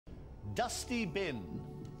Dusty Bin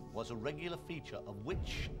was a regular feature of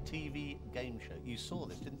which TV game show? You saw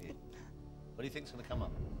this, didn't you? What do you think's going to come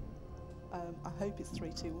up? I hope it's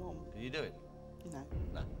 3, 2, 1. Can you do it? No.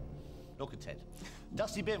 No. Nor could Ted.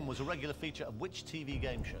 Dusty Bin was a regular feature of which TV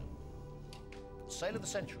game show? Sale of the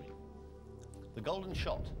Century, The Golden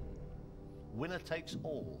Shot, Winner Takes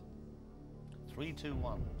All, 3, 2,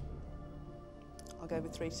 1. I'll go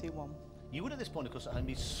with 3, 2, 1. You would at this point, of course, at home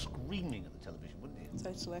be screaming at the television, wouldn't you?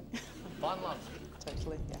 Totally. Final answer.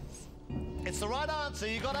 Totally, yes. It's the right answer.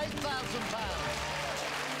 You got £8,000.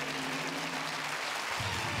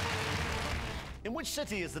 In which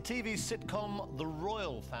city is the TV sitcom The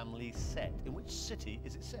Royal Family set? In which city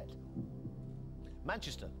is it set?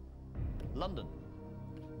 Manchester, London,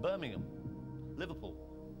 Birmingham, Liverpool.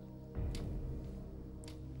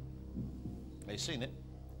 Have you seen it?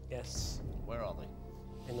 Yes. Where are they?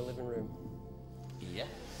 In the living room. Yeah.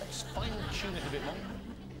 Let's fine-tune it a bit more.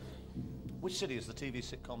 Which city is the TV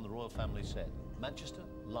sitcom The Royal Family set? Manchester,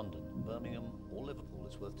 London, Birmingham, or Liverpool?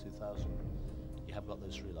 It's worth 2,000. You have got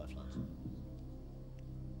those 3 lifelines.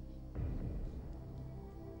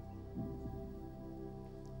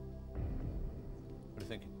 What are you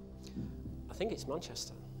thinking? I think it's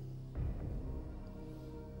Manchester.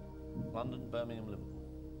 London, Birmingham, Liverpool.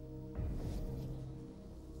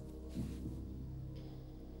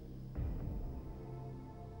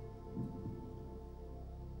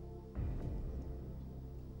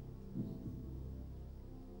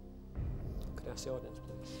 Could I ask the audience,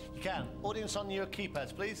 please? You can. Audience on your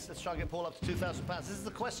keypads, please. Let's try and get Paul up to £2,000. This is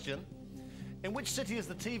the question. In which city is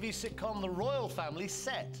the TV sitcom The Royal Family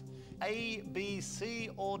set? A, B, C,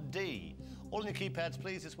 or D? All on your keypads,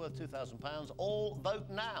 please. It's worth £2,000. All vote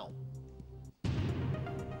now.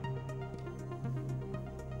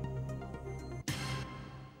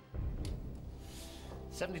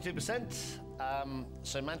 £72%.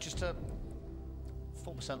 So Manchester,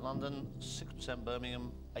 4% London, 6%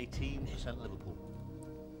 Birmingham, 18% Liverpool.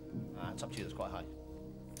 It's up to you, that's quite high.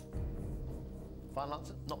 Final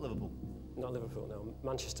answer? Not Liverpool. Not Liverpool, no.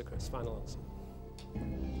 Manchester, Chris. Final answer.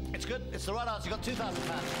 It's good. It's the right answer. You got £2,000.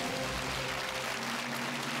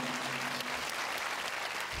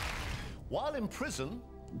 While in prison,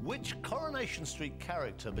 which Coronation Street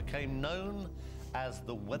character became known as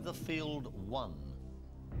the Weatherfield One?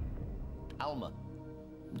 Alma,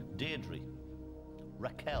 Deirdre,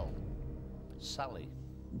 Raquel, Sally.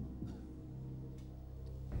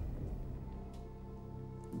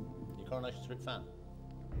 You a Coronation Street fan?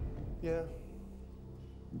 Yeah.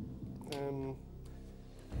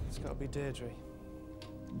 It's got to be Deirdre.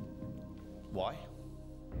 Why? I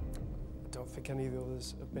don't think any of the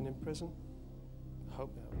others have been in prison. I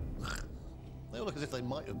hope they haven't. They all look as if they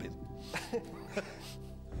might have been.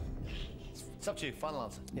 It's up to you. Final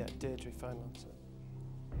answer. Yeah, Deirdre, final answer.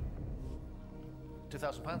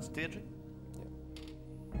 £2,000, Deirdre? Yeah.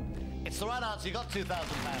 It's the right answer. You got £2,000.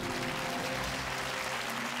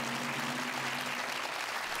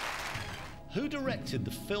 Who directed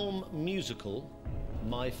the film musical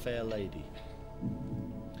My Fair Lady?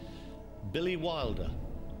 Billy Wilder,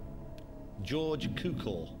 George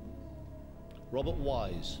Cukor, Robert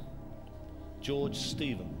Wise, George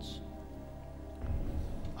Stevens.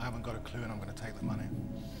 I haven't got a clue and I'm going to take the money.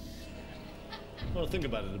 Well, think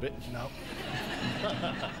about it a bit. No.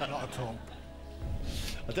 Not at all.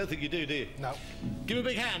 I don't think you do you? No. Give me a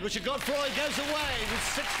big hand. Richard Godfrey goes away with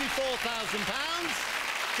 £64,000.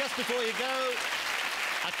 Just before you go,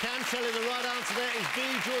 I can tell you the right answer there is B,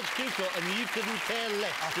 George Cukor, and you couldn't care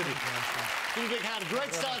less, could you? Give me a big hand.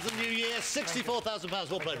 Great start to the new year. £64,000.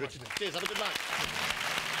 Well played, Richard. Cheers. Have a good night.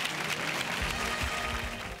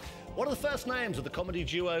 What are the first names of the comedy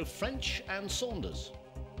duo French and Saunders?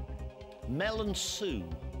 Mel and Sue,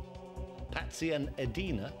 Patsy and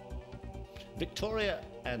Edina, Victoria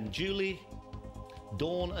and Julie,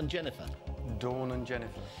 Dawn and Jennifer. Dawn and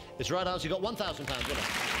Jennifer. It's the right answer. You got £1,000. Well done.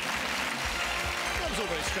 That was all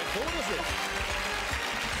very straightforward, wasn't it?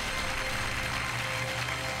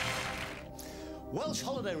 Welsh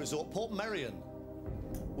holiday resort Port Merion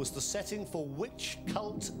was the setting for which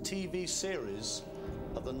cult TV series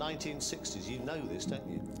of the 1960s? You know this, don't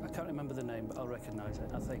you? I can't remember the name, but I'll recognise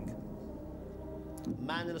it, I think.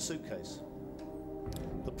 Man in a Suitcase,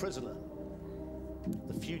 The Prisoner,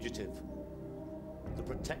 The Fugitive, The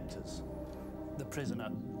Protectors. The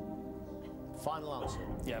Prisoner. Final answer.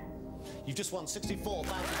 Yeah. You've just won £64,000.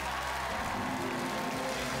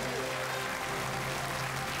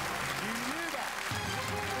 You knew that.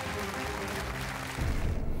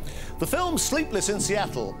 The film Sleepless in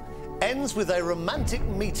Seattle ends with a romantic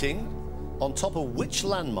meeting on top of which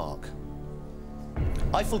landmark?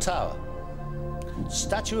 Eiffel Tower,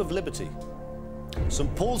 Statue of Liberty,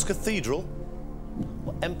 St Paul's Cathedral,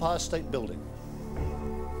 or Empire State Building?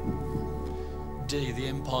 D, the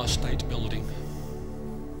Empire State Building.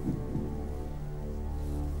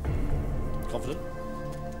 Confident?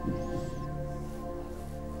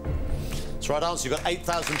 That's the right answer. You've got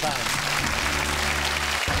 £8,000.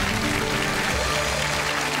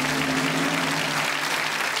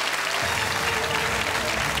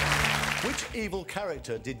 Which evil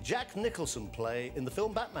character did Jack Nicholson play in the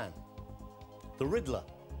film Batman? The Riddler,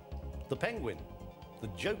 the Penguin, the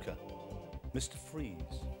Joker, Mr. Freeze?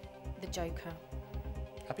 The Joker.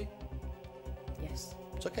 Happy? Yes.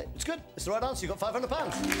 It's okay. It's good. It's the right answer. You've got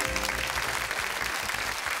 £500.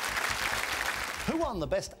 Who won the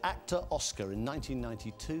Best Actor Oscar in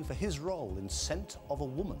 1992 for his role in Scent of a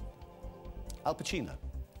Woman? Al Pacino,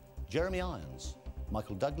 Jeremy Irons,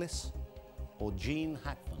 Michael Douglas, or Gene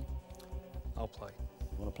Hackman? I'll play.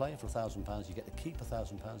 You want to play for £1,000? You get to keep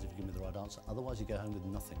 £1,000 if you give me the right answer. Otherwise, you go home with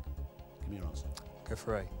nothing. Give me your answer. Go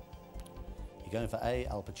for A. You're going for A,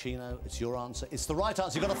 Al Pacino. It's your answer. It's the right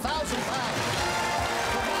answer. You've got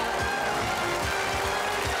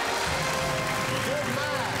 £1,000. Good man.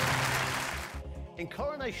 In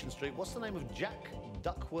Coronation Street, what's the name of Jack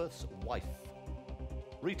Duckworth's wife?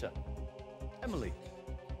 Rita, Emily,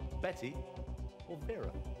 Betty, or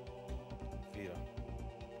Vera? Vera.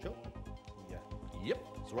 Sure? Yeah. Yep,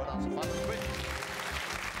 it's the right answer. 500 quid.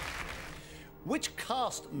 Which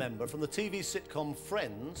cast member from the TV sitcom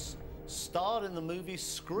Friends starred in the movie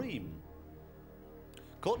Scream?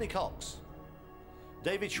 Courtney Cox,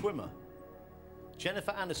 David Schwimmer,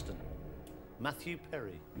 Jennifer Aniston, Matthew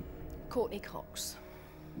Perry? Courtney Cox.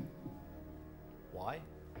 Why?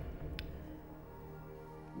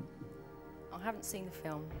 I haven't seen the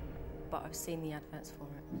film, but I've seen the adverts for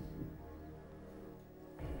it.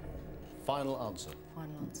 Final answer.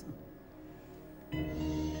 Final answer.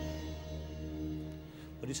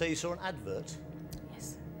 Would you say you saw an advert?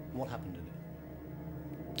 Yes. And what happened in it?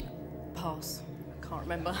 Pass. I can't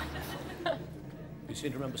remember. You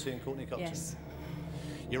seem to remember seeing Courtney Cox? Yes.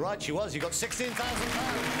 You're right, she was. You got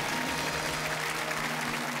 £16,000.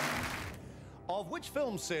 Of which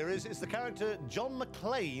film series is the character John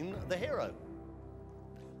McClane the hero?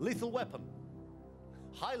 Lethal Weapon,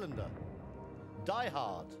 Highlander, Die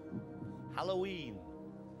Hard, Halloween?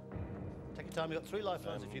 Take your time. You've got 3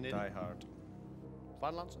 lifelines if you need Die it. Hard.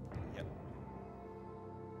 Final answer? Yep.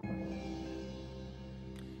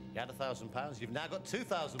 You had £1,000. You've now got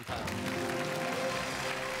 £2,000.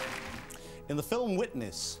 In the film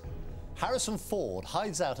Witness, Harrison Ford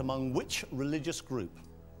hides out among which religious group?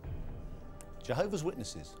 Jehovah's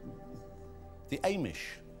Witnesses, the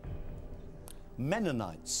Amish,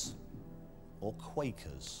 Mennonites, or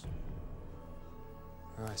Quakers?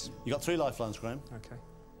 Right. You got 3 lifelines, Graham. Okay.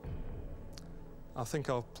 I think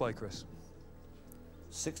I'll play, Chris.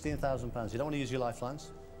 £16,000. You don't want to use your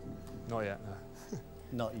lifelines? Not yet, no.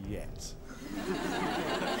 Not yet.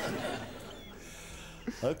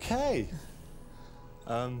 Okay.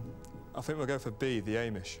 I think we'll go for B, the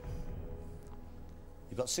Amish.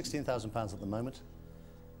 You've got £16,000 at the moment.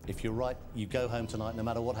 If you're right, you go home tonight no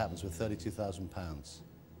matter what happens with £32,000.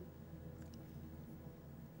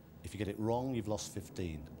 If you get it wrong, you've lost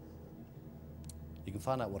 15. You can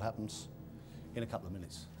find out what happens in a couple of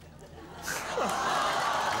minutes.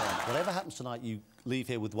 Whatever happens tonight, you leave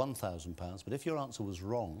here with £1,000, but if your answer was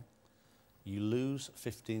wrong, you lose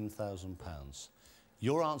 £15,000.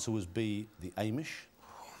 Your answer was B, the Amish,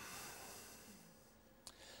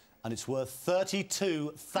 and it's worth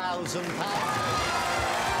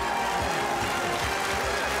 £32,000.